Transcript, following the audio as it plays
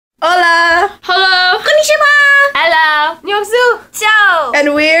Hola! Hello! Konnichiwa! Hello! 안녕하세요! Ciao!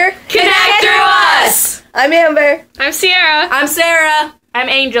 And we're Connect through us! I'm Amber. I'm Sierra. I'm Sarah. I'm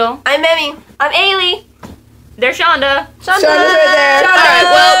Angel. I'm Emmy. I'm Ailey. There's Shonda. Shonda's right there. Alright,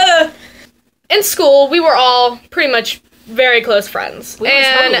 well, in school, we were all pretty much very close friends. We were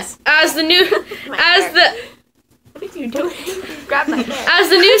and homies. as the new What are you doing? Grab my hair. as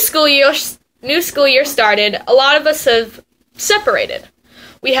the new school year started, a lot of us have separated.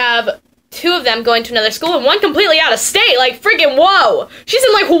 We have two of them going to another school and one completely out of state. Like, freaking whoa! She's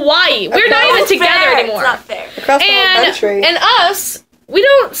in, like, Hawaii. We're not even together anymore. It's not fair. Across the whole country. And us, we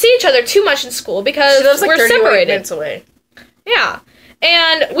don't see each other too much in school because She lives like we're 30 separated. minutes away. Yeah.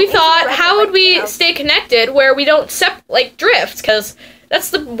 And we thought, how would we stay connected where we don't drift? Because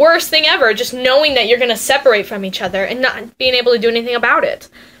that's the worst thing ever, just knowing that you're going to separate from each other and not being able to do anything about it.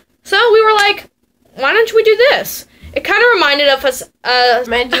 So we were like, why don't we do this? It kind of reminded of us.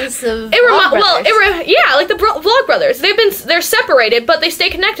 Reminds us of like the Vlog Brothers. They're separated, but they stay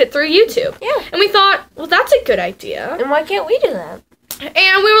connected through YouTube. Yeah. And we thought, well, that's a good idea. And why can't we do that?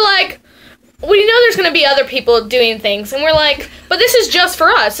 And we were like, we know there's going to be other people doing things. And we're like, but this is just for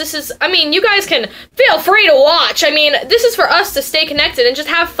us. You guys can feel free to watch. I mean, this is for us to stay connected and just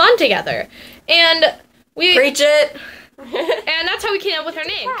have fun together. And we... Preach it. And that's how we came up with our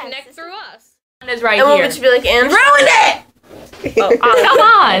name, Connect Through Us. Is right and here. And what would you be like, Anne? Ruined it! Come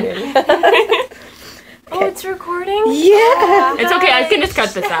on! Oh, it's recording? Yeah! It's okay, I can just cut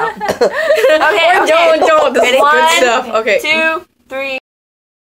this out. Okay, Don't. This is good One, stuff. Okay. 2, 3.